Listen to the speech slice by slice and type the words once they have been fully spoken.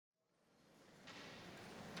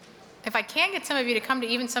if I can get some of you to come to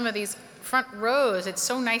even some of these front rows, it's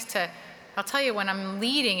so nice to, I'll tell you, when I'm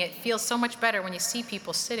leading, it feels so much better when you see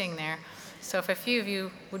people sitting there. So if a few of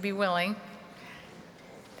you would be willing,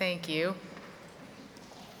 thank you.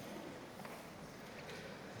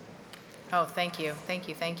 Oh, thank you, thank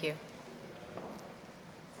you, thank you.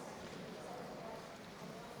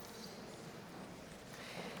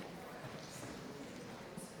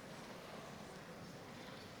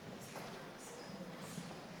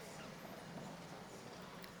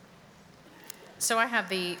 So I have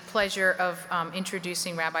the pleasure of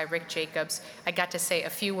introducing Rabbi Rick Jacobs. I got to say a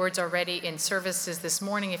few words already in services this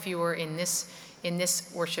morning if you were in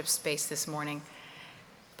this worship space this morning.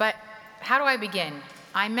 But how do I begin?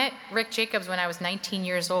 I met Rick Jacobs when I was 19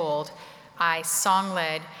 years old. I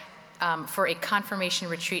song-led for a confirmation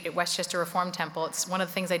retreat at Westchester Reformed Temple. It's one of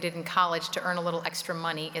the things I did in college to earn a little extra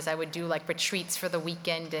money, is I would do like retreats for the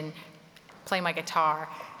weekend and play my guitar.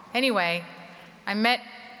 Anyway, I met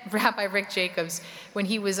Rabbi Rick Jacobs when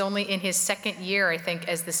he was only in his second year, I think,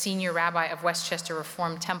 as the senior rabbi of Westchester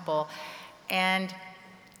Reformed Temple. And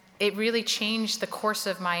it really changed the course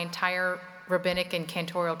of my entire rabbinic and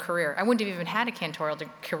cantorial career. I wouldn't have even had a cantorial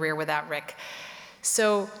career without Rick.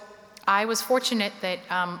 So I was fortunate that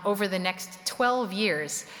over the next 12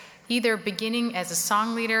 years, either beginning as a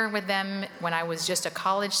song leader with them when I was just a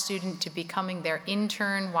college student, to becoming their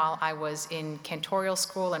intern while I was in cantorial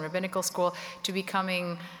school and rabbinical school, to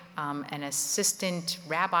becoming an assistant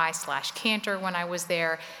rabbi/cantor when I was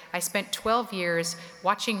there. I spent 12 years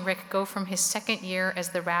watching Rick go from his second year as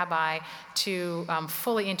the rabbi to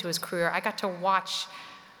fully into his career. I got to watch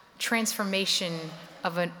transformation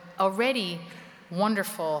of an already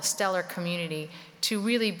wonderful, stellar community to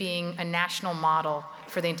really being a national model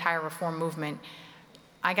for the entire Reform movement.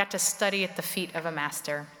 I got to study at the feet of a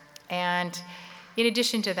master. And in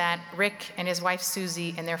addition to that, Rick and his wife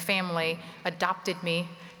Susie and their family adopted me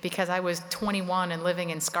because I was 21 and living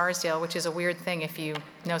in Scarsdale, which is a weird thing if you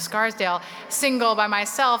know Scarsdale, single by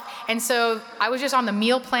myself. And so I was just on the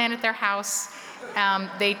meal plan at their house.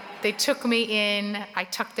 They took me in. I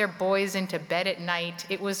tucked their boys into bed at night.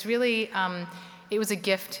 It was really, it was a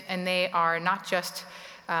gift, and they are not just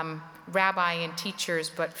rabbi and teachers,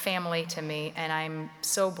 but family to me, and I'm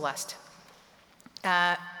so blessed.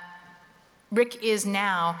 Rick is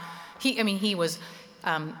now, he was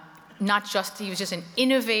he was just an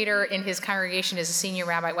innovator in his congregation as a senior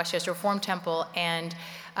rabbi at Westchester Reformed Temple, and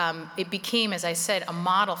it became, as I said, a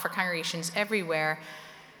model for congregations everywhere.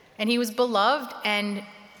 And he was beloved, and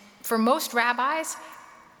for most rabbis,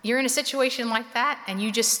 you're in a situation like that, and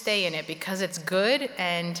you just stay in it because it's good,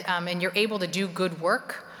 and you're able to do good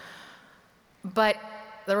work. But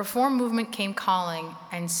the Reform movement came calling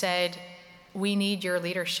and said, we need your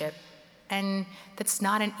leadership. And that's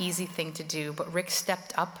not an easy thing to do, but Rick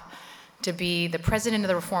stepped up to be the president of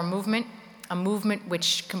the Reform movement, a movement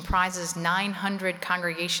which comprises 900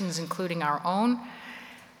 congregations, including our own,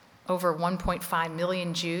 over 1.5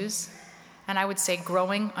 million Jews, and I would say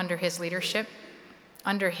growing under his leadership.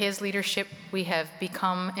 Under his leadership, we have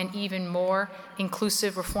become an even more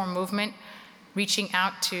inclusive Reform movement, reaching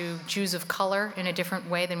out to Jews of color in a different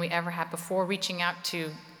way than we ever have before, reaching out to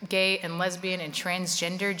gay and lesbian and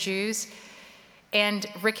transgender Jews. And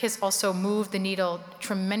Rick has also moved the needle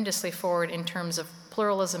tremendously forward in terms of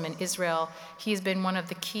pluralism in Israel. He has been one of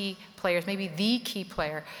the key players, maybe the key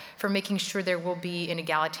player, for making sure there will be an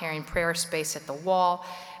egalitarian prayer space at the wall,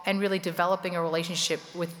 and really developing a relationship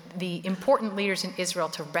with the important leaders in Israel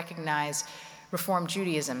to recognize Reform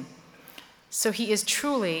Judaism. So he is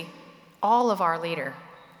truly all of our leader,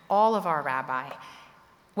 all of our rabbi.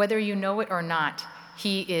 Whether you know it or not,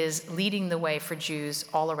 he is leading the way for Jews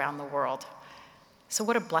all around the world. So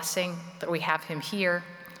what a blessing that we have him here.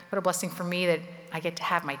 What a blessing for me that I get to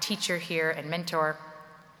have my teacher here and mentor,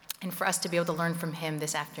 and for us to be able to learn from him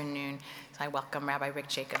this afternoon. So I welcome Rabbi Rick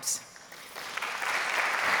Jacobs.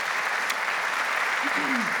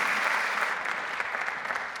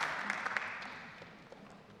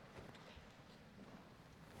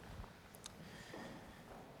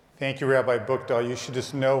 Thank you, Rabbi Bookdahl. You should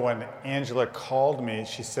just know when Angela called me,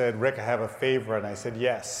 she said, Rick, I have a favor, and I said,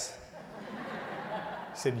 yes.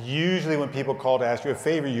 She said, usually when people call to ask you a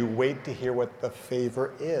favor, you wait to hear what the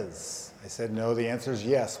favor is. I said, no, the answer is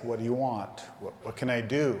yes. What do you want? What can I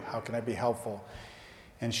do? How can I be helpful?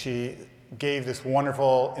 And she gave this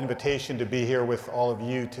wonderful invitation to be here with all of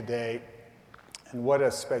you today. And what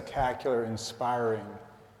a spectacular, inspiring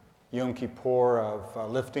Yom Kippur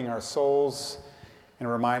of lifting our souls and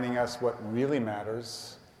reminding us what really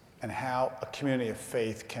matters, and how a community of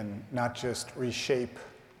faith can not just reshape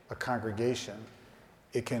a congregation,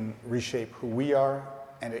 it can reshape who we are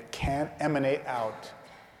and it can emanate out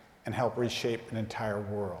and help reshape an entire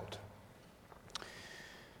world.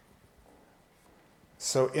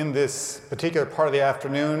 So in this particular part of the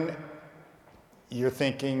afternoon, you're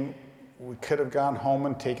thinking, we could have gone home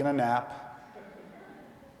and taken a nap,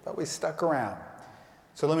 but we stuck around.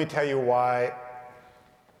 So let me tell you why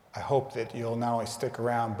I hope that you'll not only stick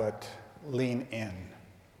around, but lean in.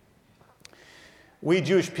 We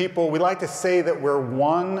Jewish people, we like to say that we're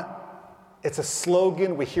one. It's a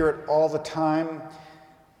slogan, we hear it all the time,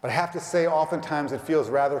 but I have to say oftentimes it feels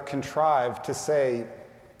rather contrived to say,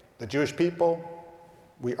 the Jewish people,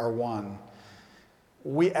 we are one.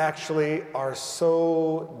 We actually are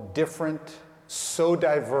so different, so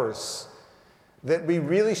diverse, that we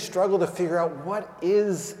really struggle to figure out what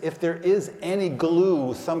is, if there is any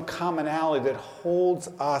glue, some commonality that holds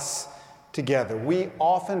us together. We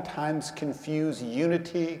oftentimes confuse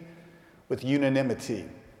unity with unanimity.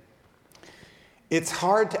 It's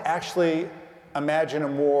hard to actually imagine a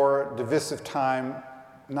more divisive time,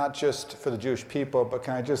 not just for the Jewish people, but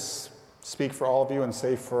can I just speak for all of you and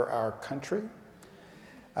say for our country?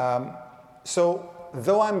 So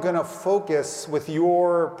though I'm going to focus with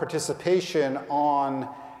your participation on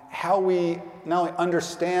how we not only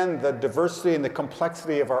understand the diversity and the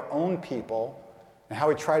complexity of our own people and how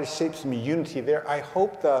we try to shape some unity there, I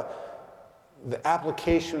hope the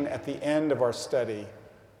application at the end of our study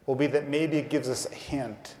will be that maybe it gives us a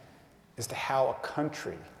hint as to how a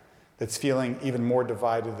country that's feeling even more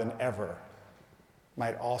divided than ever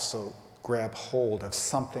might also grab hold of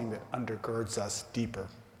something that undergirds us deeper.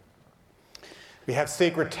 We have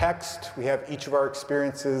sacred text, we have each of our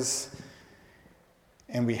experiences,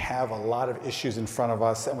 and we have a lot of issues in front of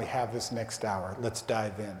us, and we have this next hour. Let's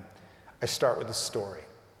dive in. I start with a story.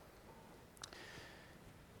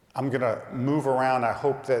 I'm going to move around. I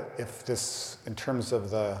hope that if this, in terms of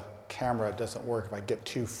the camera, doesn't work, if I get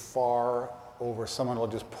too far over, someone will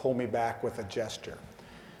just pull me back with a gesture.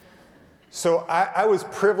 So I was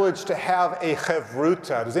privileged to have a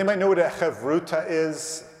chevruta. Does anybody know what a chevruta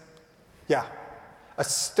is? Yeah. A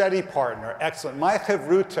study partner. Excellent. My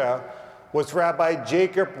chevruta was Rabbi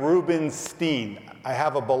Jacob Rubenstein. I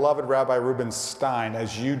have a beloved Rabbi Rubenstein,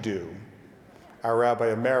 as you do, our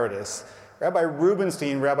Rabbi Emeritus. Rabbi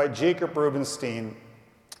Rubenstein, Rabbi Jacob Rubenstein,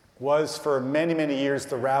 was for many, many years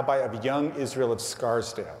the rabbi of young Israel of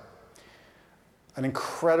Scarsdale. An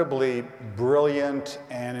incredibly brilliant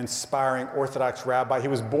and inspiring Orthodox rabbi. He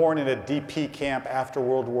was born in a DP camp after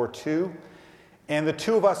World War II. And the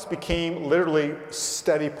two of us became literally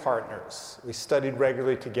study partners. We studied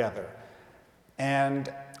regularly together.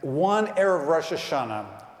 And one Erev Rosh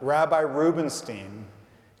Hashanah, Rabbi Rubenstein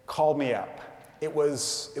called me up. It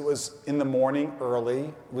was in the morning early.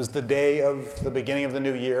 It was the day of the beginning of the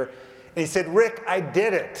new year. And he said, Rick, I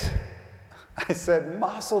did it. I said,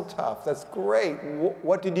 Mazel tov, that's great.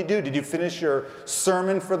 What did you do? Did you finish your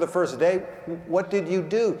sermon for the first day? What did you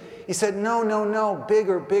do? He said, no,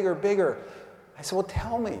 bigger, bigger, bigger. I said, well,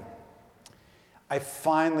 tell me. I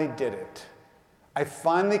finally did it. I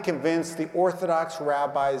finally convinced the Orthodox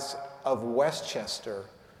rabbis of Westchester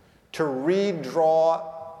to redraw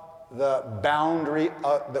the boundary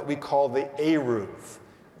that we call the Eruv.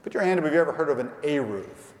 Put your hand up if you've ever heard of an Eruv.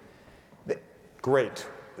 Great.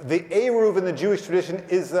 The Eruv in the Jewish tradition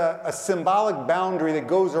is a symbolic boundary that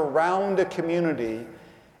goes around a community,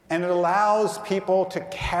 and it allows people to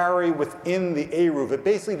carry within the Eruv. It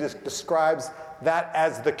basically just describes that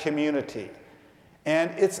as the community.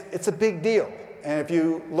 And it's a big deal. And if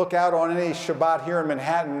you look out on any Shabbat here in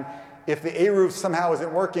Manhattan, if the Eruv somehow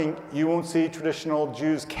isn't working, you won't see traditional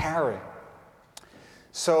Jews carrying.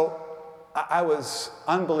 So I was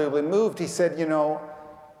unbelievably moved. He said,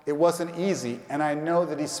 it wasn't easy. And I know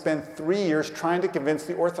that he spent 3 years trying to convince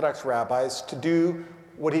the Orthodox rabbis to do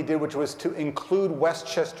what he did, which was to include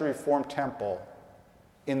Westchester Reformed Temple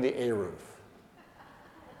in the Eruv.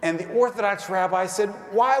 And the Orthodox rabbi said,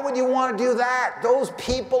 why would you want to do that? Those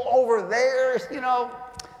people over there,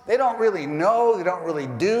 they don't really know, they don't really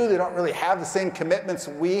do, they don't really have the same commitments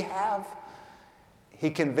we have. He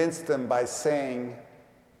convinced them by saying,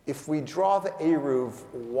 if we draw the Eruv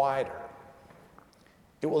wider,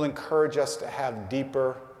 it will encourage us to have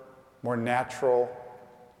deeper, more natural,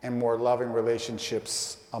 and more loving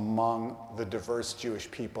relationships among the diverse Jewish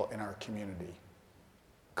people in our community.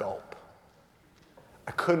 Gulp.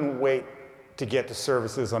 I couldn't wait to get to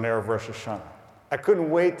services on Erev Rosh Hashanah. I couldn't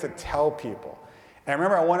wait to tell people. And I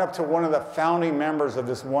remember I went up to one of the founding members of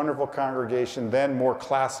this wonderful congregation, then more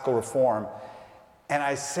classical reform, and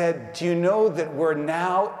I said, do you know that we're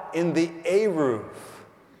now in the Eruv?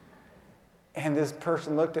 And this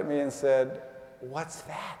person looked at me and said, what's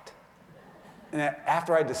that? And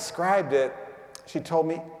after I described it, she told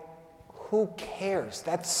me, who cares?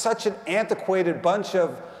 That's such an antiquated bunch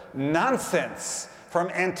of nonsense from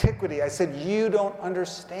antiquity. I said, you don't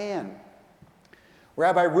understand.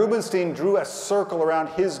 Rabbi Rubenstein drew a circle around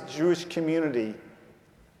his Jewish community,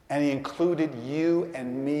 and he included you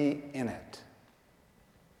and me in it.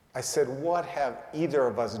 I said, what have either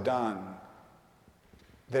of us done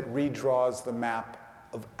that redraws the map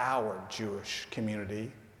of our Jewish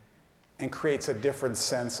community and creates a different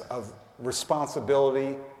sense of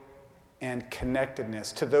responsibility and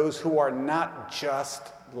connectedness to those who are not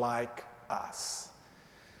just like us?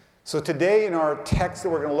 So today in our text that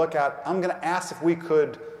we're going to look at, I'm going to ask if we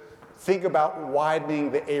could think about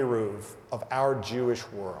widening the eruv of our Jewish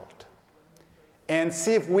world and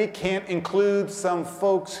see if we can't include some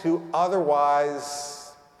folks who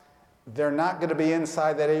otherwise they're not going to be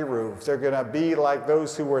inside that eruv. They're going to be like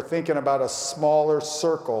those who were thinking about a smaller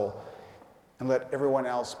circle and let everyone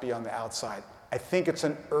else be on the outside. I think it's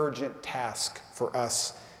an urgent task for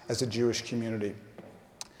us as a Jewish community.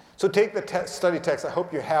 So take the study text. I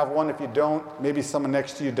hope you have one. If you don't, maybe someone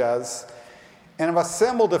next to you does. And I've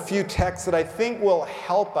assembled a few texts that I think will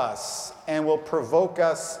help us and will provoke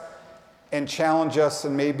us and challenge us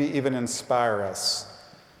and maybe even inspire us.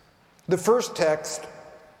 The first text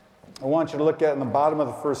I want you to look at in the bottom of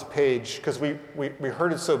the first page, because we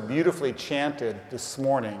heard it so beautifully chanted this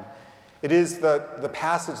morning. It is the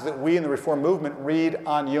passage that we in the Reform movement read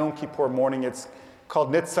on Yom Kippur morning. It's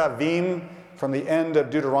called Nitzavim, from the end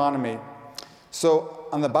of Deuteronomy. So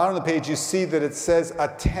on the bottom of the page, you see that it says,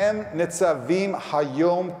 Atem nitzavim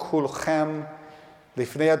hayom kulchem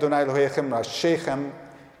lifnei Adonai Elohechem rashechem. It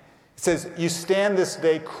says, you stand this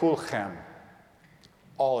day kulchem,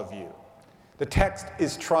 all of you. The text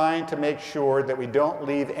is trying to make sure that we don't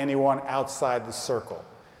leave anyone outside the circle.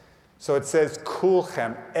 So it says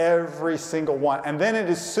kulchem, every single one. And then it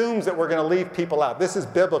assumes that we're going to leave people out. This is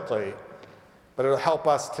biblically, but it'll help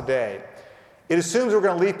us today. It assumes we're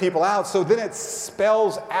going to leave people out, so then it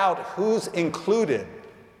spells out who's included.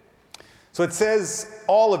 So it says,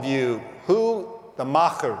 all of you, who? The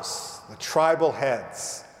machers, the tribal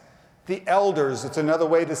heads. The elders, it's another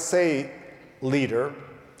way to say leader.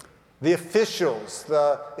 The officials,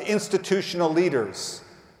 the institutional leaders.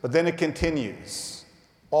 But then it continues.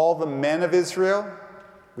 All the men of Israel.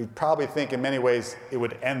 We probably think in many ways it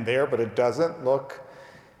would end there, but it doesn't. Look.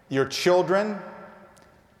 Your children,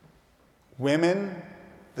 women,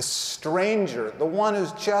 the stranger, the one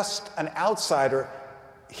who's just an outsider,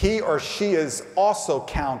 he or she is also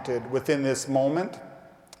counted within this moment.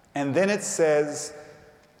 And then it says,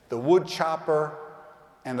 the wood chopper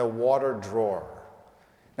and the water drawer.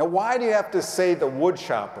 Now, why do you have to say the wood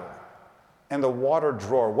chopper and the water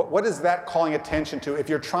drawer? What is that calling attention to? If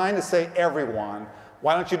you're trying to say everyone,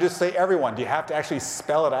 why don't you just say everyone? Do you have to actually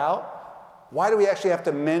spell it out? Why do we actually have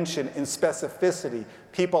to mention in specificity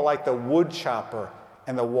people like the wood chopper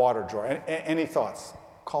and the water drawer? Any thoughts?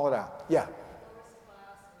 Call it out. Yeah.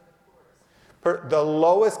 The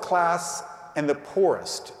lowest class and the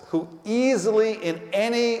poorest, who easily in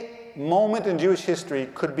any moment in Jewish history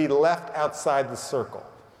could be left outside the circle.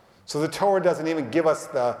 So the Torah doesn't even give us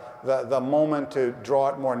the moment to draw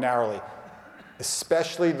it more narrowly.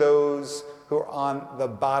 Especially those who are on the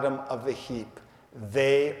bottom of the heap.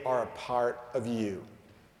 They are a part of you.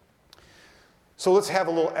 So let's have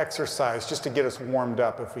a little exercise just to get us warmed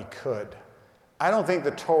up if we could. I don't think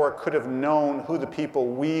the Torah could have known who the people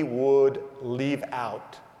we would leave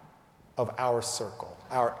out of our circle,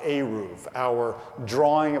 our eruv, our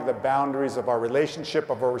drawing of the boundaries of our relationship,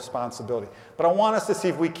 of our responsibility. But I want us to see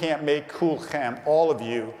if we can't make kulchem, all of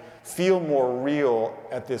you, feel more real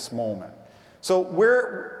at this moment. So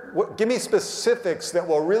give me specifics that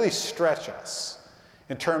will really stretch us.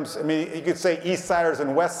 In terms, I mean, you could say East Siders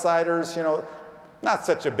and West Siders, not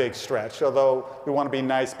such a big stretch, although we want to be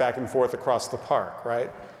nice back and forth across the park,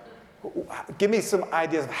 right? Give me some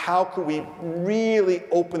ideas of how could we really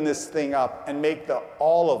open this thing up and make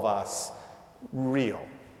all of us real.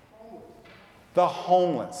 The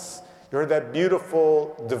homeless. You heard that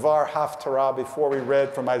beautiful Devar Haftarah before we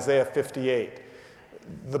read from Isaiah 58.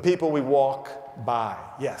 The people we walk by.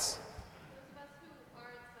 Yes?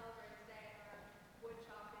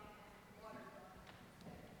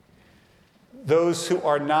 Those who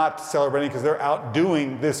are not celebrating because they're out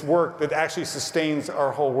doing this work that actually sustains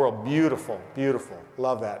our whole world. Beautiful, beautiful.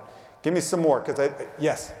 Love that. Give me some more,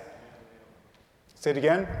 yes? Say it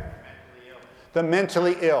again? Mentally ill. The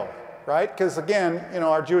mentally ill, right? Because again,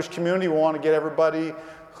 our Jewish community, we want to get everybody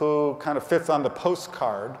who kind of fits on the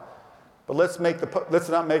postcard, but let's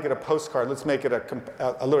not make it a postcard. Let's make it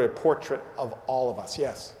literally a portrait of all of us.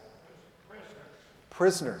 Yes?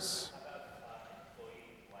 Prisoners.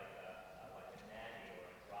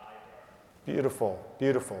 Beautiful,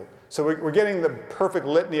 beautiful. So we're getting the perfect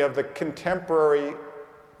litany of the contemporary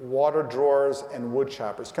water drawers and wood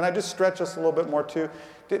choppers. Can I just stretch us a little bit more too?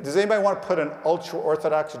 Does anybody want to put an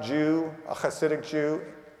ultra-Orthodox Jew, a Hasidic Jew,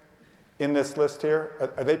 in this list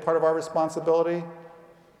here? Are they part of our responsibility?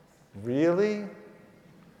 Really?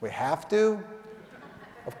 We have to?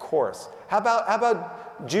 Of course. How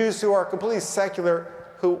about Jews who are completely secular,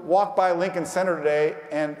 who walk by Lincoln Center today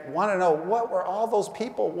and want to know, what were all those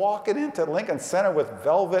people walking into Lincoln Center with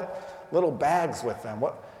velvet little bags with them?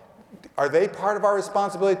 Are they part of our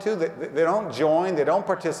responsibility too? They don't join, they don't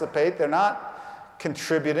participate, they're not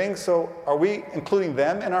contributing. So are we including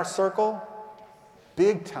them in our circle?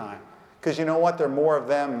 Big time. Because you know what? There are more of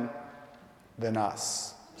them than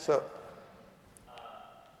us. So.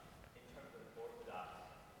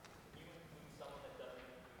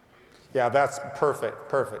 Yeah, that's perfect,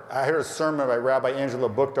 perfect. I heard a sermon by Rabbi Angela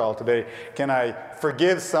Bookdahl today. Can I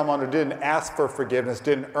forgive someone who didn't ask for forgiveness,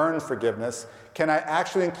 didn't earn forgiveness? Can I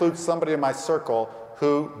actually include somebody in my circle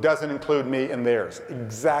who doesn't include me in theirs?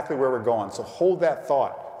 Exactly where we're going. So hold that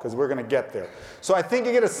thought, because we're going to get there. So I think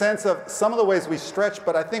you get a sense of some of the ways we stretch,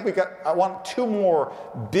 but I think I want two more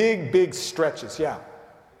big stretches. Yeah.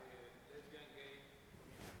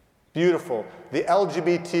 Beautiful. The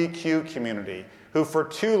LGBTQ community, who for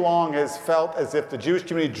too long has felt as if the Jewish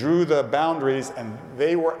community drew the boundaries and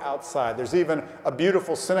they were outside. There's even a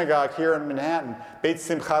beautiful synagogue here in Manhattan, Beit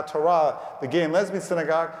Simchat Torah, the gay and lesbian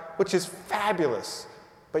synagogue, which is fabulous.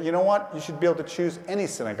 But you know what? You should be able to choose any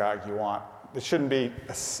synagogue you want. There shouldn't be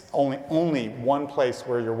only one place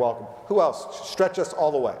where you're welcome. Who else? Stretch us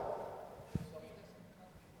all the way.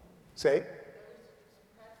 Say?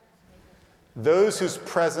 Those whose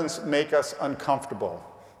presence make us uncomfortable.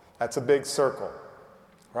 That's a big circle,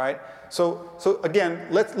 right? So again,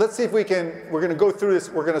 let's see if we're going to go through this.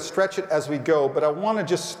 We're going to stretch it as we go, but I want to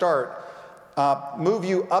just start, move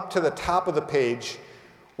you up to the top of the page.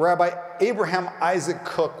 Rabbi Abraham Isaac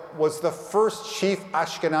Kook was the first chief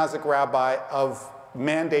Ashkenazic rabbi of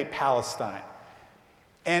Mandate Palestine.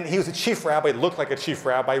 And he was a chief rabbi, looked like a chief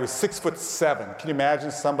rabbi. He was 6'7". Can you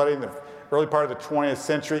imagine somebody in the early part of the 20th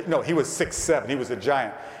century? No, he was 6'7". He was a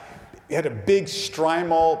giant. He had a big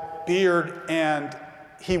strimal beard, and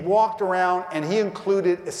he walked around, and he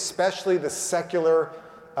included especially the secular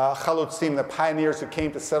chalutzim, the pioneers who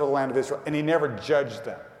came to settle the land of Israel, and he never judged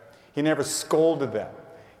them. He never scolded them.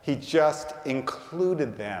 He just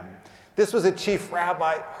included them. This was a chief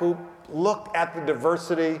rabbi who looked at the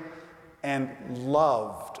diversity and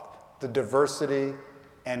loved the diversity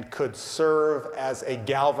and could serve as a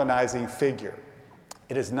galvanizing figure.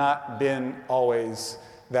 It has not been always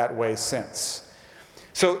that way since.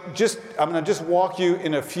 So I'm going to just walk you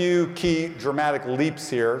in a few key dramatic leaps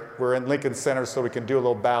here. We're in Lincoln Center, so we can do a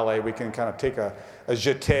little ballet. We can kind of take a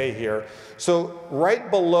jeté here. So right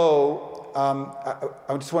below,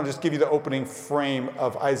 I just want to give you the opening frame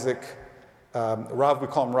of Isaac, Rav, we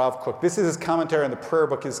call him Rav Kook. This is his commentary on the prayer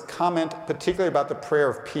book, his comment particularly about the prayer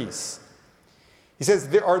of peace. He says,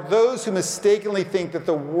 there are those who mistakenly think that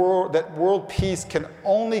world peace can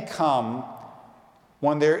only come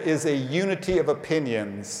when there is a unity of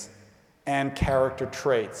opinions and character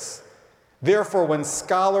traits. Therefore, when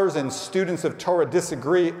scholars and students of Torah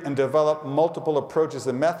disagree and develop multiple approaches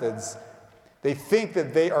and methods, they think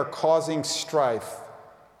that they are causing strife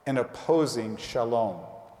and opposing shalom.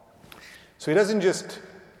 So he doesn't just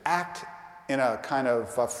act in a kind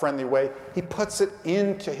of friendly way. He puts it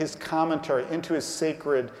into his commentary, into his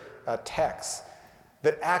sacred text,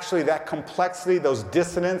 that actually that complexity, those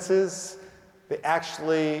dissonances, they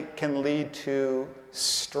actually can lead to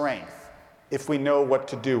strength if we know what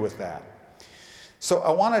to do with that. So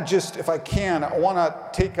I want to just, if I can, I want to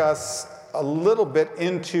take us a little bit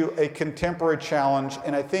into a contemporary challenge,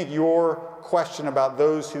 and I think your question about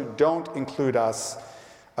those who don't include us,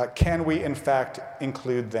 can we in fact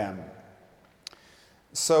include them?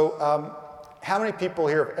 So how many people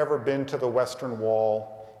here have ever been to the Western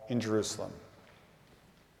Wall in Jerusalem?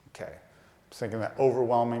 Okay, I'm thinking that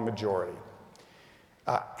overwhelming majority.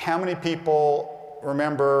 How many people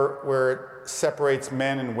remember where it separates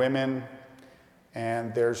men and women,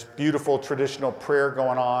 and there's beautiful traditional prayer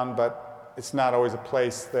going on, but it's not always a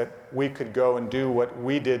place that we could go and do what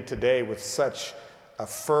we did today with such a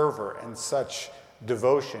fervor and such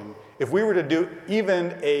devotion. If we were to do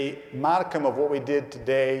even a modicum of what we did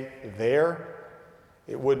today there,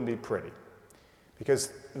 it wouldn't be pretty.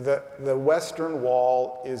 Because the Western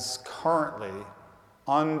Wall is currently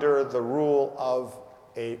under the rule of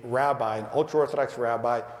a rabbi, an ultra-Orthodox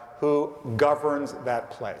rabbi, who governs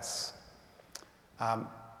that place.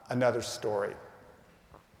 another story.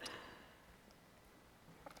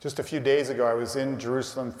 Just a few days ago, I was in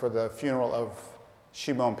Jerusalem for the funeral of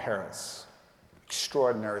Shimon Peres,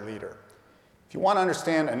 extraordinary leader. If you want to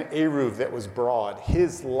understand an Eruv that was broad,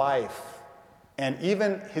 his life and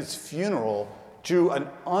even his funeral drew an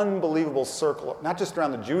unbelievable circle, not just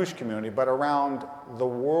around the Jewish community, but around the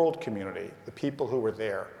world community, the people who were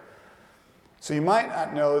there. So you might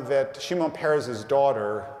not know that Shimon Peres'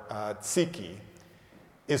 daughter, Tziki,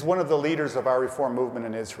 is one of the leaders of our Reform movement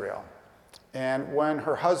in Israel. And when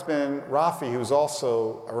her husband, Rafi, who's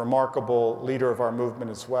also a remarkable leader of our movement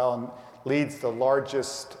as well, and leads the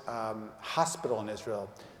largest hospital in Israel,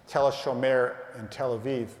 Tel HaShomer in Tel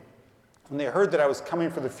Aviv, when they heard that I was coming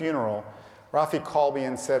for the funeral, Rafi called me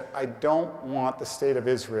and said, I don't want the state of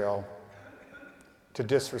Israel to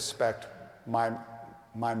disrespect my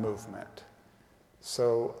movement.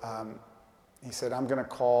 So he said, I'm going to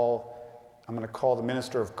call the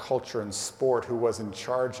Minister of Culture and Sport, who was in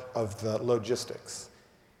charge of the logistics.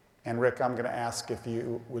 And Rick, I'm going to ask if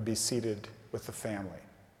you would be seated with the family.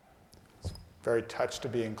 I was very touched to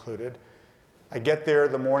be included. I get there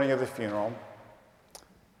the morning of the funeral,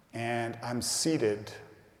 and I'm seated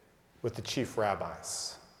with the chief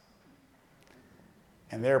rabbis.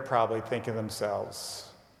 And they're probably thinking to themselves,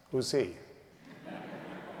 who's he?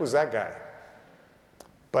 Who's that guy?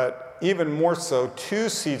 But even more so, 2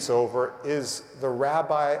 seats over is the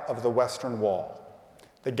rabbi of the Western Wall,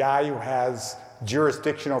 the guy who has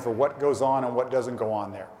jurisdiction over what goes on and what doesn't go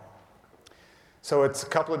on there. So it's a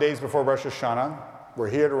couple of days before Rosh Hashanah. We're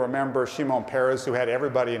here to remember Shimon Peres, who had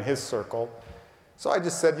everybody in his circle. So I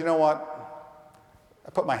just said, you know what? I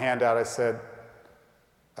put my hand out. I said,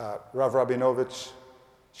 Rav Rabinovich,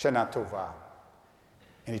 Shana Tova.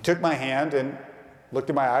 And he took my hand and looked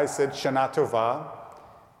in my eyes, said, Shana Tova.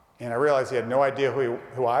 And I realized he had no idea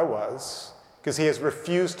who I was, because he has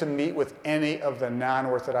refused to meet with any of the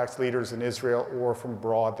non-Orthodox leaders in Israel or from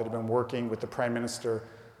abroad that have been working with the Prime Minister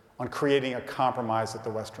on creating a compromise at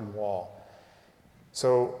the Western Wall.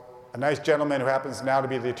 So a nice gentleman who happens now to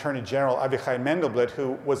be the Attorney General, Avichai Mendelblit,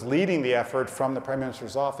 who was leading the effort from the Prime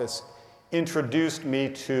Minister's office, introduced me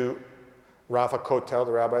to Rav HaKotel,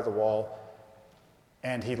 the Rabbi of the Wall,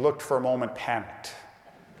 and he looked for a moment panicked.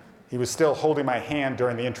 He was still holding my hand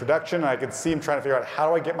during the introduction, and I could see him trying to figure out, how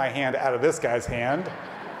do I get my hand out of this guy's hand?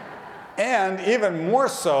 And even more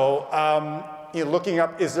so, looking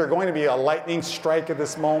up, is there going to be a lightning strike at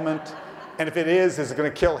this moment? And if it is it going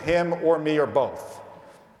to kill him or me or both?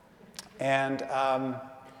 And I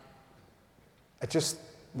just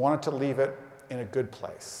wanted to leave it in a good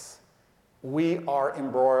place. We are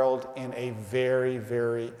embroiled in a very,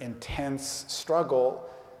 very intense struggle,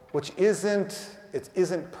 which isn't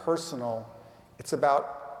personal. It's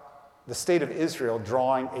about the state of Israel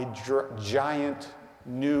drawing a giant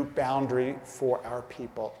new boundary for our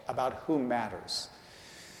people about who matters.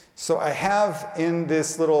 So I have in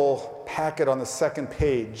this little packet on the second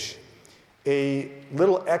page a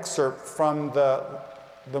little excerpt from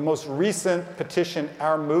the most recent petition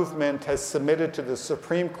our movement has submitted to the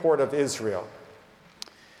Supreme Court of Israel.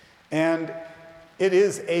 And it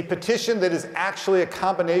is a petition that is actually a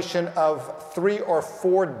combination of 3 or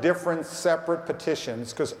 4 different separate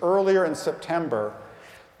petitions, because earlier in September,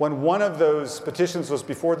 when one of those petitions was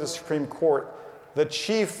before the Supreme Court, the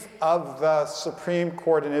chief of the Supreme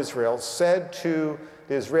Court in Israel said to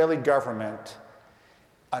the Israeli government,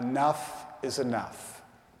 enough is enough.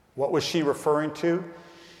 What was she referring to?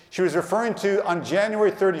 She was referring to, on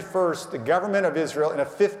January 31st, the government of Israel, in a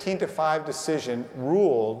 15-5 decision,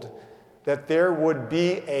 ruled that there would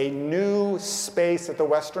be a new space at the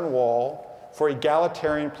Western Wall for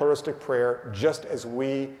egalitarian pluralistic prayer, just as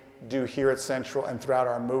we do here at Central and throughout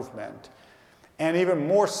our movement. And even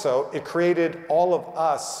more so, it created all of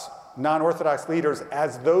us, non-Orthodox leaders,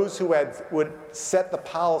 as those who would set the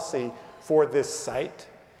policy for this site,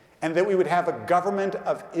 and that we would have a government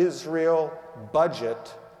of Israel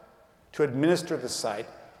budget to administer the site.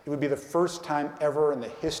 It would be the first time ever in the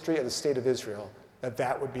history of the state of Israel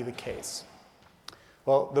that would be the case.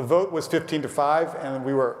 Well, the vote was 15-5, and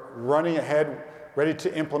we were running ahead, ready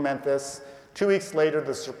to implement this. 2 weeks later,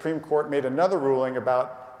 the Supreme Court made another ruling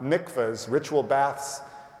about mikvahs, ritual baths,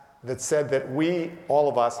 that said that we, all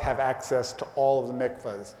of us, have access to all of the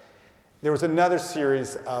mikvahs. There was another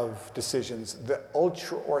series of decisions. The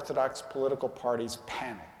ultra-Orthodox political parties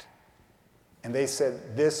panicked, and they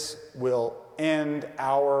said, this will end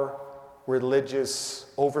our religious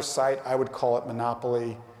oversight, I would call it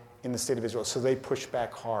monopoly, in the state of Israel. So they pushed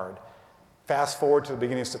back hard. Fast forward to the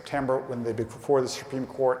beginning of September, when they before the Supreme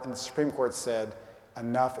Court, and the Supreme Court said,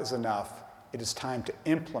 enough is enough. It is time to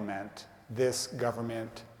implement this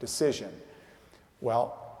government decision?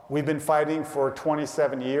 Well, we've been fighting for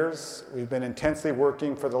 27 years. We've been intensely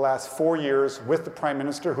working for the last 4 years with the Prime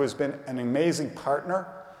Minister, who has been an amazing partner,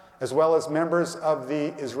 as well as members of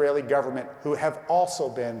the Israeli government who have also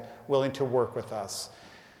been willing to work with us.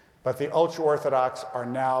 But the ultra-Orthodox are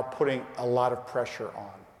now putting a lot of pressure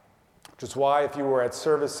on, which is why if you were at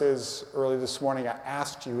services early this morning, I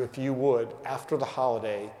asked you if you would, after the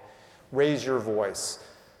holiday, raise your voice.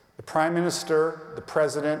 The Prime Minister, the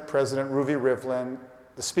President, President Ruvi Rivlin,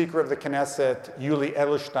 the Speaker of the Knesset, Yuli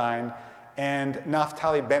Edelstein, and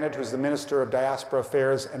Naftali Bennett, who's the Minister of Diaspora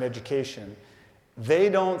Affairs and Education, they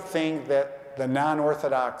don't think that the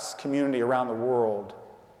non-Orthodox community around the world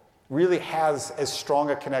really has as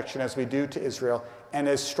strong a connection as we do to Israel, and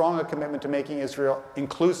as strong a commitment to making Israel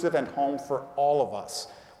inclusive and home for all of us,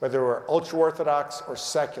 whether we're ultra-Orthodox or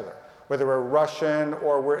secular, whether we're Russian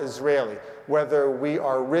or we're Israeli, whether we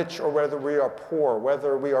are rich or whether we are poor,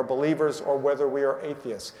 whether we are believers or whether we are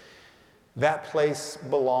atheists. That place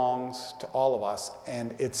belongs to all of us,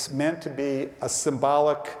 and it's meant to be a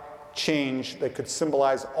symbolic change that could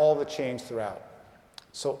symbolize all the change throughout.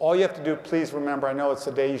 So all you have to do, please remember, I know it's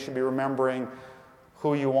a day you should be remembering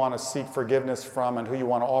who you want to seek forgiveness from and who you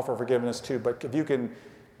want to offer forgiveness to, but if you can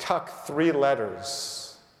tuck 3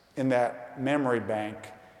 letters in that memory bank,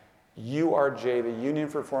 URJ, the Union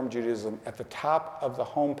for Reform Judaism, at the top of the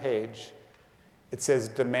home page, it says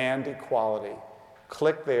Demand Equality.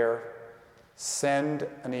 Click there, send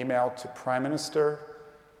an email to Prime Minister,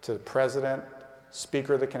 to the President,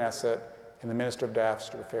 Speaker of the Knesset, and the Minister of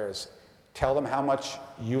Diaspora Affairs. Tell them how much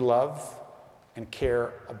you love and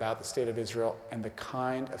care about the state of Israel and the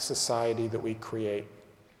kind of society that we create.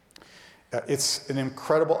 It's an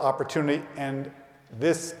incredible opportunity, and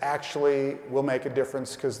this actually will make a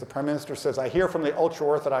difference because the Prime Minister says, I hear from the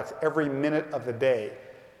ultra-Orthodox every minute of the day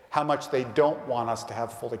how much they don't want us to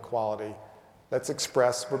have full equality. Let's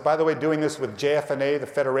express. We're, by the way, doing this with JFNA, the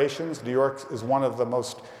federations. New York is one of the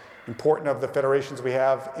most important of the federations we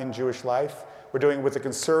have in Jewish life. We're doing it with the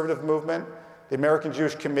conservative movement, the American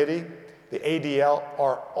Jewish Committee, the ADL,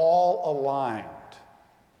 are all aligned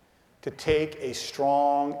to take a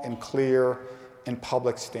strong and clear and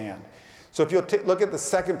public stand. So if you'll look at the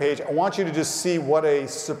second page, I want you to just see what a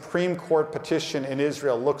Supreme Court petition in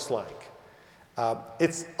Israel looks like.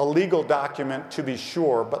 It's a legal document, to be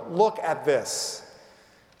sure, but look at this.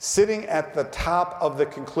 Sitting at the top of the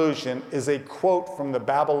conclusion is a quote from the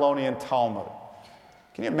Babylonian Talmud.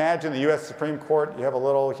 Can you imagine the U.S. Supreme Court? You have a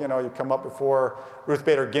little, you come up before Ruth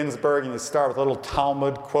Bader Ginsburg and you start with a little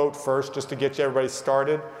Talmud quote first just to get you everybody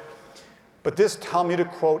started. But this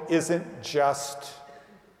Talmudic quote isn't just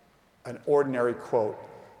an ordinary quote.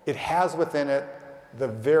 It has within it the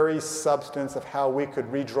very substance of how we could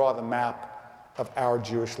redraw the map of our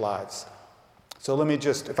Jewish lives. So let me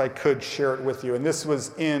just, if I could, share it with you. And this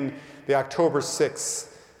was in the October 6th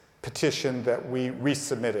petition that we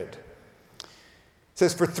resubmitted. It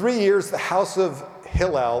says, for 3 years, the house of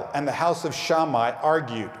Hillel and the house of Shammai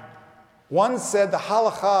argued. One said the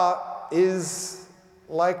halakha is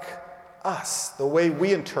like us, the way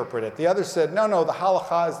we interpret it. The other said, no, the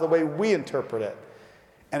halakha is the way we interpret it.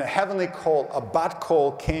 And a heavenly kol, a bat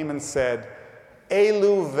kol, came and said,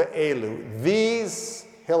 Elu ve'elu, these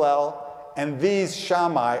Hillel and these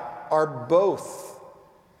Shammai are both,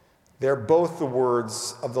 they're both the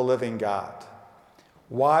words of the living God.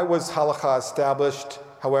 Why was halakha established,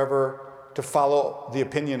 however, to follow the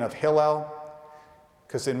opinion of Hillel?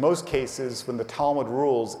 Because in most cases, when the Talmud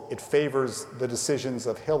rules, it favors the decisions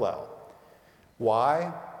of Hillel.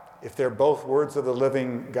 Why? If they're both words of the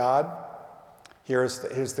living God, here's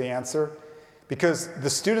the answer. Because the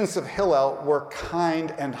students of Hillel were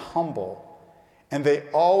kind and humble, and they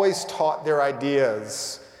always taught their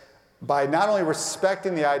ideas by not only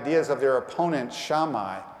respecting the ideas of their opponent,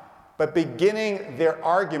 Shammai, but beginning their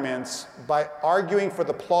arguments by arguing for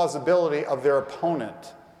the plausibility of their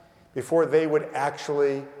opponent before they would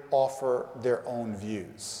actually offer their own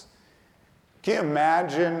views. Can you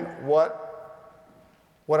imagine what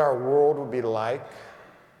our world would be like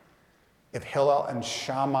if Hillel and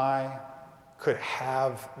Shammai could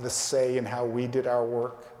have the say in how we did our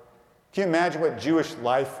work? Can you imagine what Jewish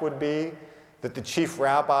life would be? That the chief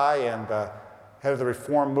rabbi and the head of the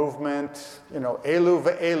Reform movement, Elu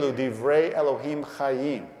ve'elu divrei Elohim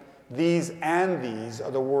chayim. These and these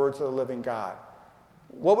are the words of the living God.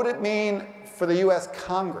 What would it mean for the U.S.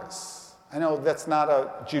 Congress? I know that's not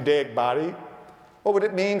a Judaic body. What would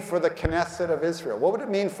it mean for the Knesset of Israel? What would it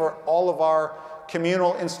mean for all of our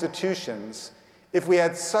communal institutions if we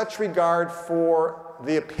had such regard for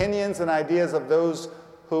the opinions and ideas of those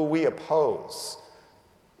who we oppose?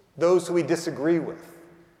 those who we disagree with.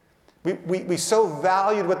 We so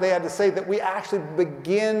valued what they had to say that we actually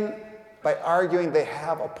begin by arguing they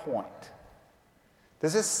have a point.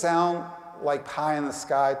 Does this sound like pie in the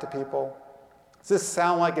sky to people? Does this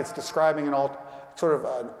sound like it's describing sort of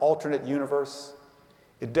an alternate universe?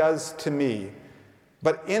 It does to me.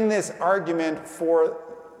 But in this argument for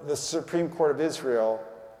the Supreme Court of Israel,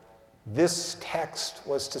 this text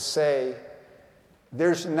was to say,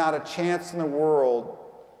 there's not a chance in the world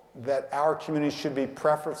that our community should be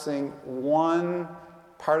preferencing one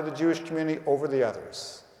part of the Jewish community over the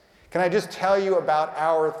others. Can I just tell you about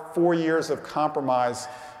our 4 years of compromise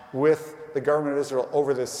with the government of Israel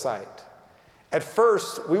over this site? At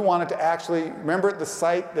first, we wanted to actually, remember at the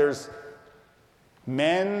site, there's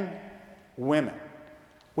men, women.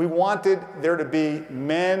 We wanted there to be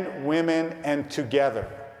men, women, and together,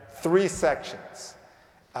 3 sections.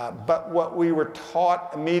 But what we were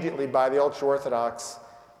taught immediately by the ultra-Orthodox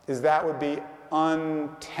is that would be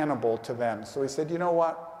untenable to them. So we said, you know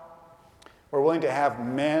what? We're willing to have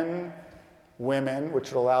men, women,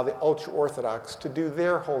 which would allow the ultra-Orthodox to do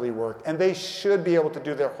their holy work. And they should be able to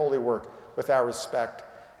do their holy work with our respect.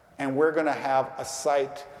 And we're going to have a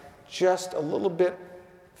site just a little bit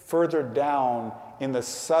further down in the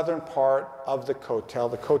southern part of the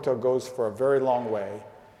Kotel. The Kotel goes for a very long way.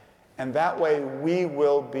 And that way we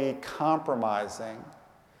will be compromising,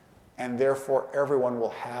 and therefore everyone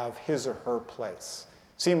will have his or her place.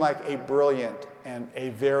 Seemed like a brilliant and a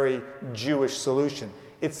very Jewish solution.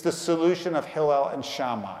 It's the solution of Hillel and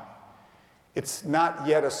Shammai. It's not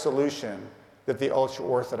yet a solution that the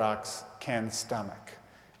ultra-Orthodox can stomach.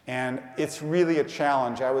 And it's really a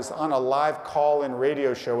challenge. I was on a live call-in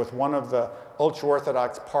radio show with one of the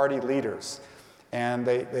ultra-Orthodox party leaders. And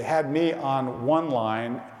they had me on one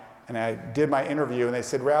line, and I did my interview, and they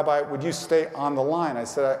said, Rabbi, would you stay on the line? I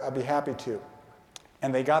said, I'd be happy to.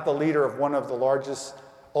 And they got the leader of one of the largest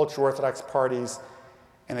ultra-Orthodox parties,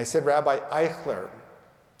 and they said, Rabbi Eichler,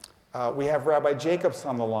 we have Rabbi Jacobs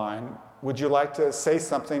on the line. Would you like to say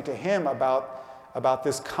something to him about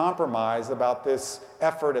this compromise, about this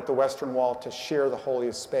effort at the Western Wall to share the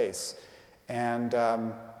holiest space? And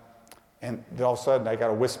all of a sudden, I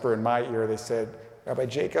got a whisper in my ear. They said, Rabbi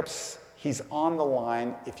Jacobs, he's on the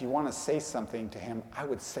line. If you want to say something to him, I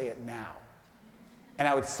would say it now. And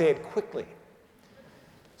I would say it quickly.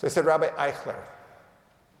 So I said, Rabbi Eichler,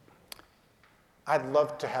 I'd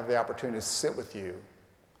love to have the opportunity to sit with you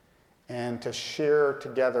and to share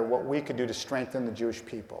together what we could do to strengthen the Jewish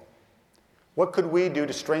people. What could we do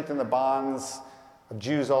to strengthen the bonds of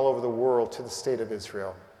Jews all over the world to the state of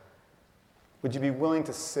Israel? Would you be willing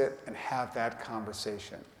to sit and have that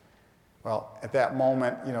conversation? Well, at that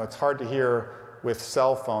moment, it's hard to hear with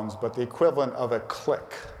cell phones, but the equivalent of a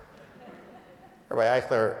click. Rabbi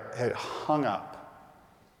Eichler had hung up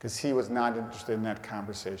because he was not interested in that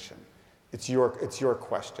conversation. It's your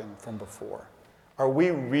question from before. Are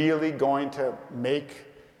we really going to make,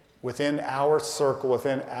 within our circle,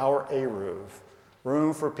 within our Eruv,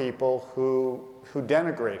 room for people who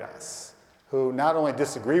denigrate us, who not only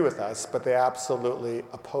disagree with us, but they absolutely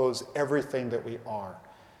oppose everything that we are?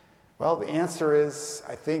 Well, the answer is,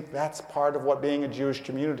 I think that's part of what being a Jewish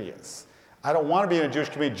community is. I don't want to be in a Jewish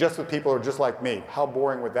community just with people who are just like me. How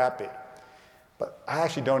boring would that be? But I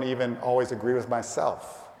actually don't even always agree with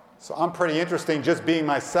myself. So I'm pretty interesting just being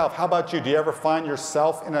myself. How about you? Do you ever find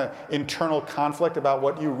yourself in an internal conflict about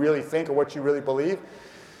what you really think or what you really believe?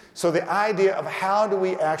 So the idea of how do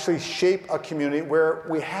we actually shape a community where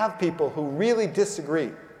we have people who really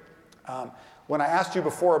disagree. When I asked you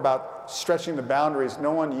before about stretching the boundaries,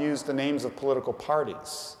 no one used the names of political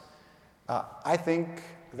parties. I think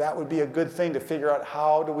that would be a good thing to figure out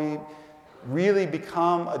how do we really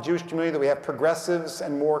become a Jewish community that we have progressives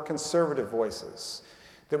and more conservative voices,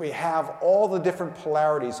 that we have all the different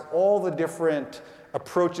polarities, all the different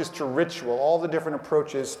approaches to ritual, all the different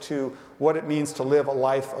approaches to what it means to live a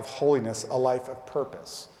life of holiness, a life of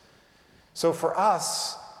purpose. So for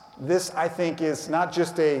us, this, I think, is not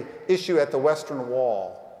just an issue at the Western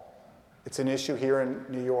Wall. It's an issue here in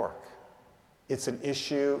New York. It's an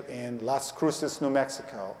issue in Las Cruces, New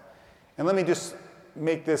Mexico. And let me just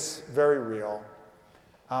make this very real.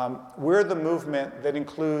 We're the movement that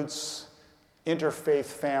includes interfaith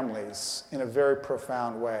families in a very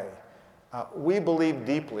profound way. We believe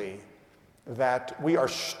deeply that we are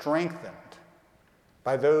strengthened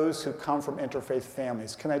by those who come from interfaith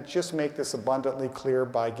families. Can I just make this abundantly clear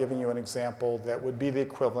by giving you an example that would be the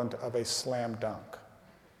equivalent of a slam dunk?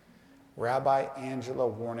 Rabbi Angela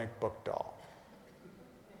Warnick Bookdahl.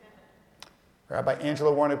 Rabbi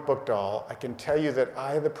Angela Warnick-Buchdahl, I can tell you that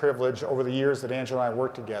I had the privilege over the years that Angela and I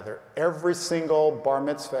worked together, every single bar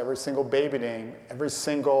mitzvah, every single baby name, every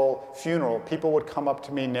single funeral, people would come up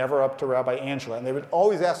to me, never up to Rabbi Angela, and they would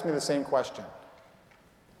always ask me the same question.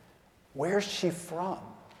 Where's she from?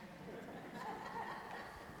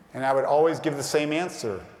 And I would always give the same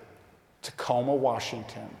answer, Tacoma,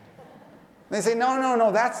 Washington. And they say,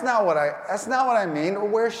 no, that's not what I mean.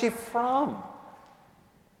 Where's she from?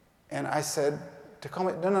 And I said,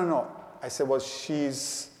 Tacoma, no. I said, well, she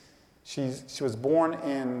was born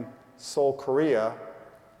in Seoul, Korea,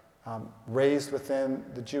 raised within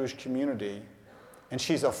the Jewish community, and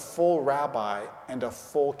she's a full rabbi and a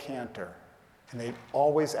full cantor. And they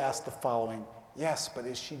always ask the following, yes, but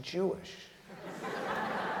is she Jewish?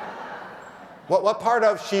 What part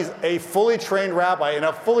of she's a fully trained rabbi and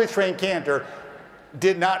a fully trained cantor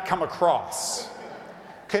did not come across?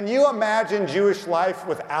 Can you imagine Jewish life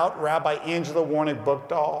without Rabbi Angela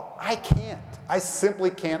Warnick-Buchdahl? I can't. I simply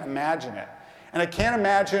can't imagine it. And I can't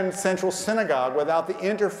imagine Central Synagogue without the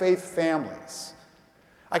interfaith families.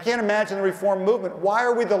 I can't imagine the Reform movement. Why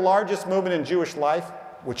are we the largest movement in Jewish life?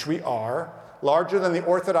 Which we are. Larger than the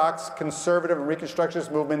Orthodox, Conservative, and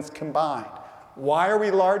Reconstructionist movements combined. Why are we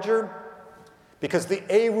larger? Because the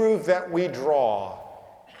eruv that we draw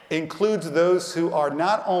includes those who are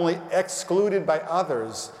not only excluded by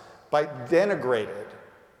others, but denigrated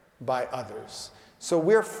by others. So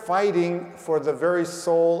we're fighting for the very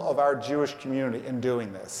soul of our Jewish community in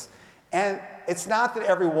doing this. And it's not that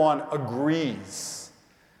everyone agrees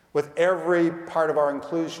with every part of our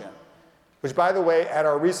inclusion, which, by the way, at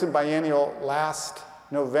our recent biennial last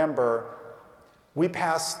November, we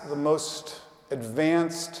passed the most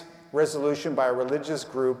advanced resolution by a religious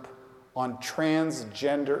group on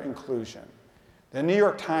transgender inclusion. The New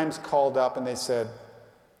York Times called up and they said,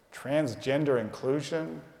 transgender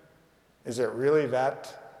inclusion? Is it really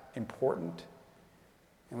that important?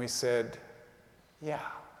 And we said, yeah.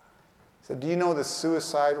 So do you know the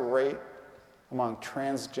suicide rate among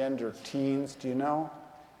transgender teens? Do you know?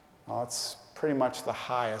 Well, it's pretty much the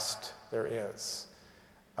highest there is.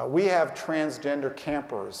 We have transgender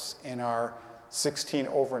campers in our 16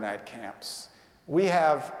 overnight camps. We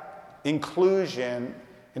have inclusion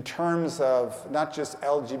in terms of not just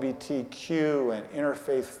LGBTQ and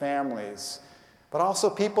interfaith families, but also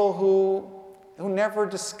people who never,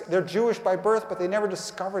 they're Jewish by birth, but they never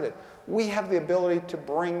discovered it. We have the ability to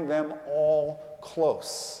bring them all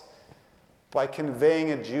close by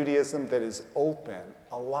conveying a Judaism that is open,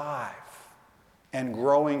 alive, and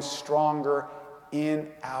growing stronger in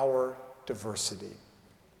our diversity.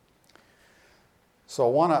 So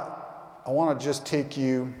I want to just take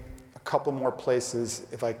you a couple more places,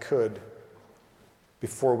 if I could,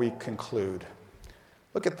 before we conclude.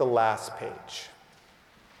 Look at the last page.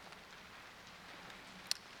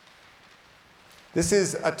 This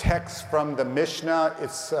is a text from the Mishnah.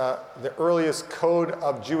 It's the earliest code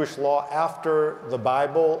of Jewish law after the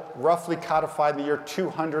Bible, roughly codified in the year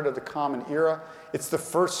 200 of the Common Era. It's the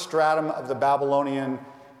first stratum of the Babylonian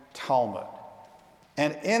Talmud.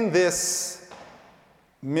 And in this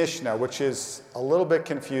Mishnah, which is a little bit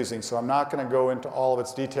confusing, so I'm not going to go into all of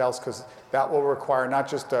its details because that will require not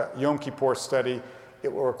just a Yom Kippur study,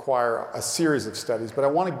 it will require a series of studies. But I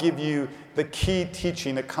want to give you the key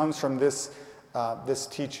teaching that comes from this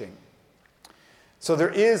teaching. So there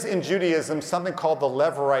is in Judaism something called the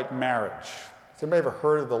Levirate marriage. Has anybody ever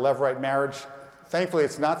heard of the Levirate marriage? Thankfully,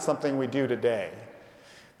 it's not something we do today.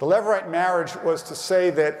 The Levirate marriage was to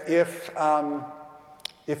say that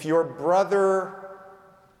if your brother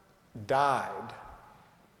died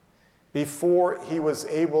before he was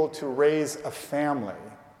able to raise a family,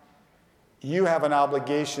 you have an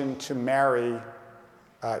obligation to marry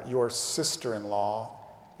your sister-in-law,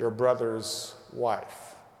 your brother's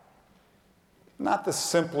wife. Not the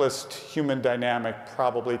simplest human dynamic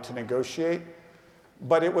probably to negotiate,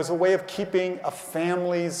 but it was a way of keeping a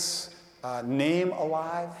family's name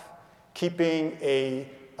alive, keeping a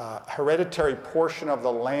hereditary portion of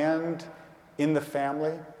the land in the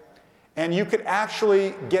family. And you could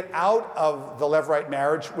actually get out of the Levirate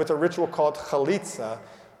marriage with a ritual called chalitza,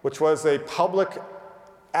 which was a public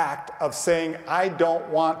act of saying, I don't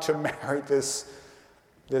want to marry this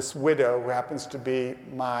widow who happens to be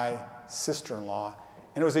my sister-in-law.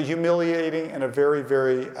 And it was a humiliating and a very,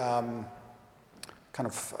 very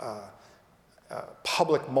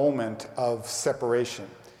public moment of separation.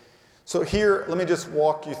 So here, let me just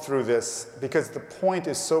walk you through this because the point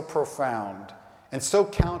is so profound and so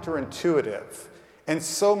counterintuitive and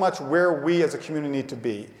so much where we as a community need to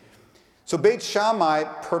be. So Beit Shammai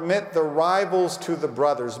permit the rivals to the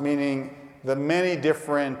brothers, meaning the many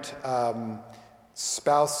different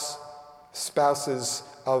spouses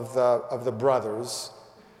of the brothers,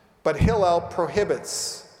 but Hillel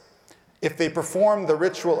prohibits. If they perform the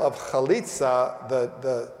ritual of chalitza,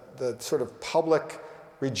 the sort of public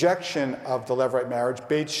rejection of the Levirate marriage,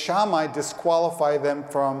 Beit Shammai disqualify them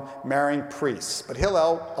from marrying priests, but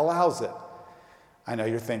Hillel allows it. I know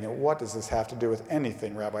you're thinking, what does this have to do with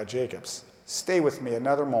anything, Rabbi Jacobs? Stay with me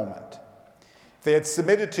another moment. If they had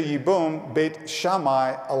submitted to Yibum, Beit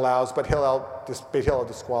Shammai allows, but Beit Hillel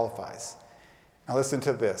disqualifies. Now listen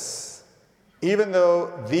to this. Even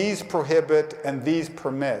though these prohibit and these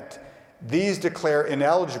permit, these declare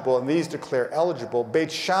ineligible and these declare eligible,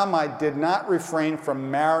 Beit Shammai did not refrain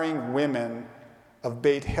from marrying women of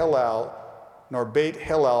Beit Hillel, nor Beit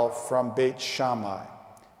Hillel from Beit Shammai.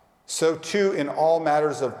 So too in all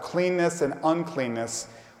matters of cleanness and uncleanness,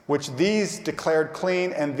 which these declared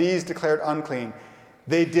clean and these declared unclean,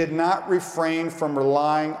 they did not refrain from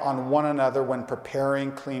relying on one another when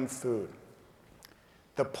preparing clean food.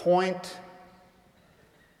 The point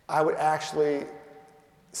I would actually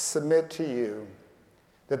submit to you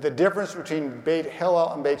that the difference between Beit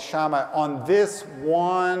Hillel and Beit Shammai on this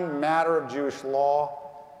one matter of Jewish law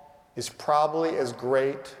is probably as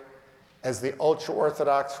great as the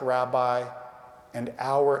ultra-Orthodox rabbi and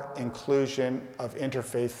our inclusion of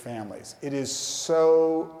interfaith families. It is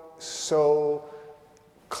so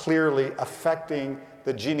clearly affecting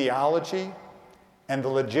the genealogy and the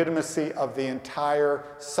legitimacy of the entire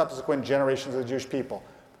subsequent generations of the Jewish people.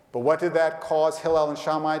 But what did that cause Hillel and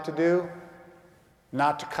Shammai to do?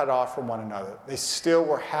 Not to cut off from one another. They still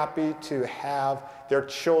were happy to have their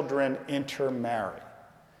children intermarry.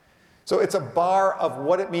 So it's a bar of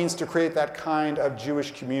what it means to create that kind of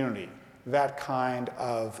Jewish community, that kind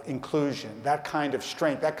of inclusion, that kind of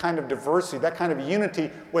strength, that kind of diversity, that kind of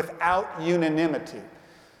unity without unanimity.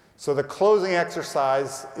 So the closing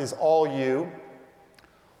exercise is all you.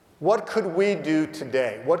 What could we do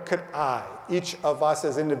today? What could each of us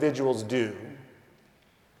as individuals do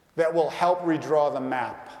that will help redraw the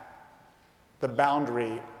map, the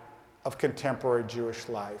boundary of contemporary Jewish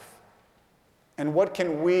life? And what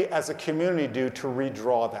can we as a community do to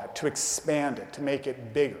redraw that, to expand it, to make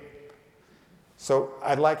it bigger? So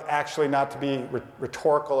I'd like actually not to be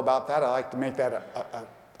rhetorical about that. I'd like to make that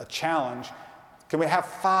a challenge. Can we have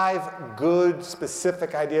 5 good,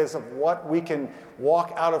 specific ideas of what we can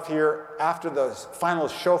walk out of here after the final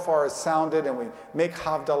shofar is sounded and we make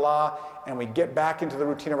Havdalah and we get back into the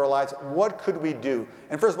routine of our lives? What could we do?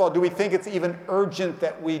 And first of all, do we think it's even urgent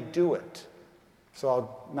that we do it? So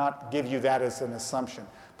I'll not give you that as an assumption.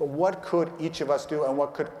 But what could each of us do and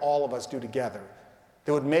what could all of us do together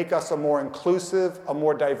that would make us a more inclusive, a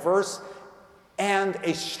more diverse, and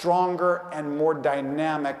a stronger and more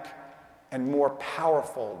dynamic and more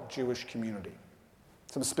powerful Jewish community?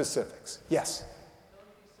 Some specifics. Yes? Don't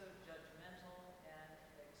be so judgmental and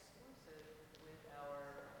exclusive with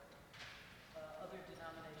our other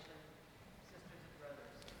denomination sisters and brothers.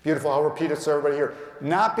 Beautiful. I'll repeat it so everybody here.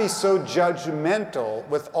 Not be so judgmental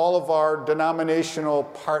with all of our denominational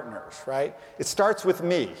partners, right? It starts with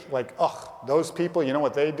me. Like, those people, you know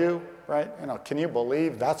what they do, right? Can you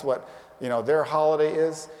believe that's what, their holiday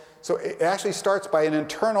is? So it actually starts by an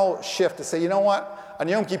internal shift to say, you know what? On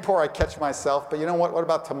Yom Kippur, I catch myself, but you know what? What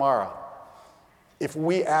about tomorrow? If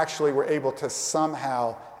we actually were able to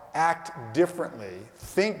somehow act differently,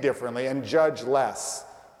 think differently, and judge less,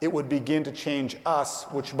 it would begin to change us,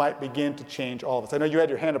 which might begin to change all of us. I know you had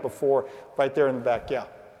your hand up before, right there in the back. Yeah.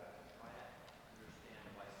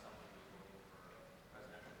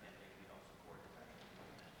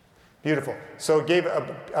 Beautiful. So gave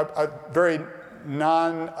a very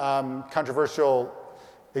non-controversial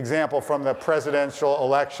example from the presidential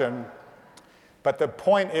election. But the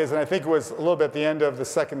point is, and I think it was a little bit at the end of the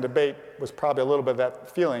second debate, was probably a little bit of that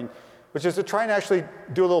feeling, which is to try and actually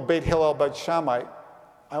do a little Beit Hillel, Beit Shammai.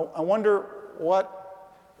 I wonder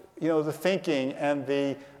what, the thinking and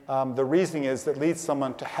the reasoning is that leads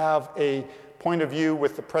someone to have a point of view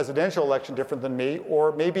with the presidential election different than me,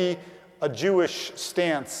 or maybe a Jewish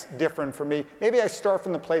stance different from me. Maybe I start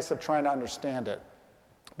from the place of trying to understand it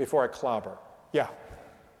before I clobber. Yeah.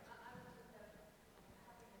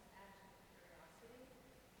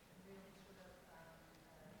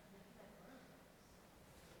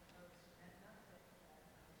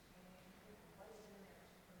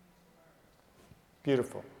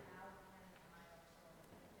 Beautiful.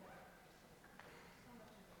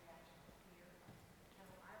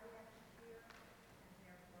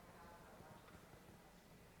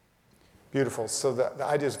 Beautiful. So the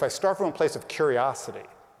idea is if I start from a place of curiosity,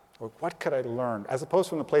 or what could I learn, as opposed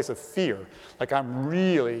from a place of fear, like I'm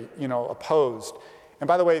really, opposed, And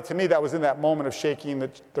by the way, to me, that was in that moment of shaking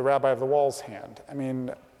the Rabbi of the Wall's hand. I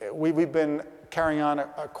mean, we've been carrying on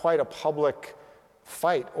quite a public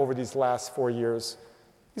fight over these last 4 years.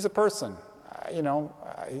 He's a person. He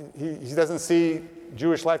doesn't see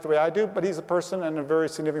Jewish life the way I do, but he's a person and a very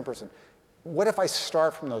significant person. What if I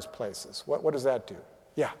start from those places? What does that do?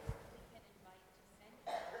 Yeah.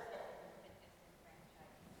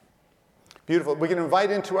 Beautiful. We can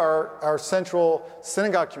invite into our central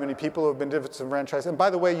synagogue community people who have been disenfranchised. And by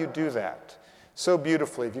the way, you do that so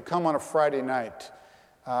beautifully. If you come on a Friday night,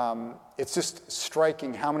 it's just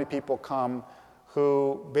striking how many people come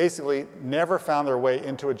who basically never found their way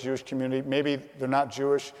into a Jewish community. Maybe they're not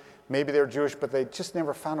Jewish, maybe they're Jewish, but they just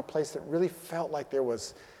never found a place that really felt like there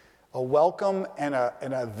was a welcome and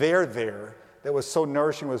a there that was so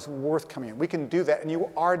nourishing, was worth coming in. We can do that, and you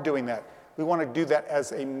are doing that. We want to do that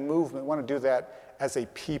as a movement. We want to do that as a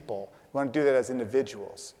people. We want to do that as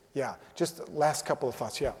individuals. Yeah, just the last couple of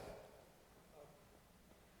thoughts, yeah.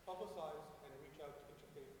 Publicize and reach out to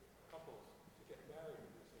interfaith couples to get married in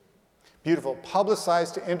the synagogue. Beautiful.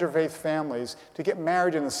 Publicize to interfaith families to get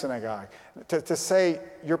married in the synagogue. To say,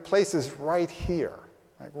 your place is right here,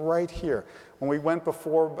 like right here. When we went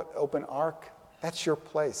before Open Ark, that's your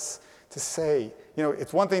place. To say,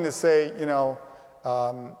 it's one thing to say,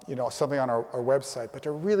 something on our website, but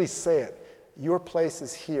to really say it, your place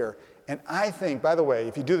is here. And I think, by the way,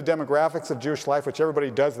 if you do the demographics of Jewish life, which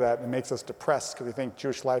everybody does that, and it makes us depressed because we think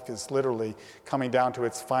Jewish life is literally coming down to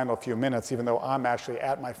its final few minutes, even though I'm actually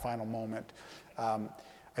at my final moment, I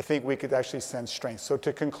think we could actually sense strength. So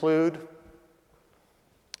to conclude,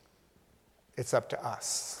 it's up to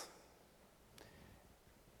us.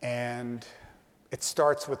 And it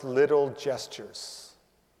starts with little gestures.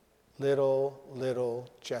 Little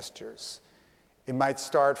gestures. It might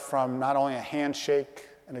start from not only a handshake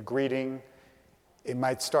and a greeting. It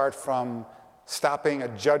might start from stopping a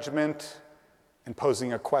judgment and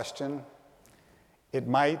posing a question. It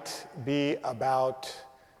might be about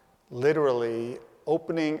literally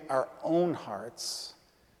opening our own hearts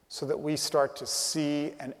so that we start to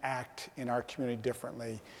see and act in our community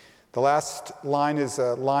differently. The last line is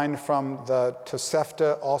a line from the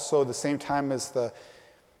Tosefta, also the same time as the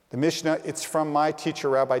Mishnah. It's from my teacher,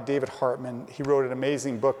 Rabbi David Hartman. He wrote an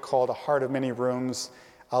amazing book called A Heart of Many Rooms.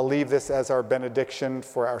 I'll leave this as our benediction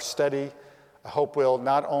for our study. I hope we'll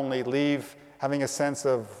not only leave having a sense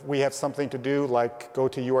of we have something to do, like go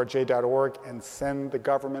to urj.org and send the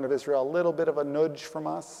government of Israel a little bit of a nudge from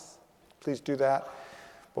us. Please do that.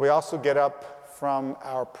 But we also get up from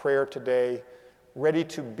our prayer today ready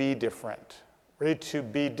to be different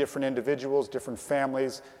individuals, different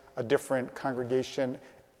families, a different congregation,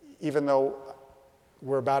 even though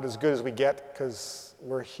we're about as good as we get because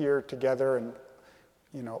we're here together and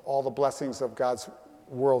all the blessings of God's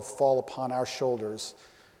world fall upon our shoulders.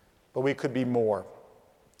 But we could be more.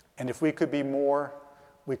 And if we could be more,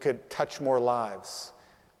 we could touch more lives.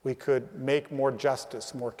 We could make more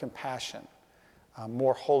justice, more compassion,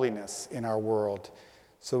 more holiness in our world.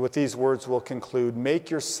 So with these words, we'll conclude.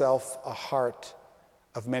 Make yourself a heart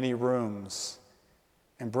of many rooms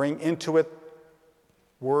and bring into it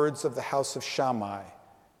words of the house of Shammai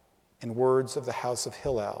and words of the house of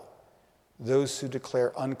Hillel, those who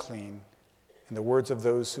declare unclean and the words of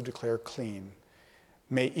those who declare clean.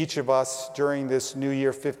 May each of us during this new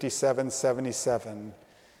year 5777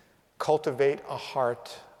 cultivate a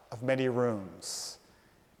heart of many rooms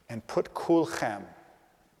and put kulchem,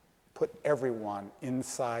 put everyone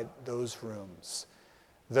inside those rooms.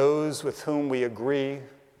 Those with whom we agree,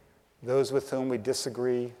 those with whom we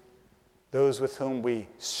disagree, those with whom we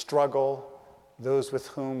struggle, those with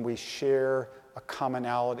whom we share a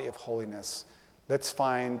commonality of holiness. Let's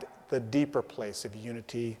find the deeper place of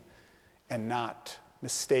unity and not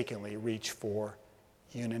mistakenly reach for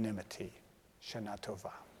unanimity. Shana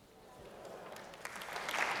Tova.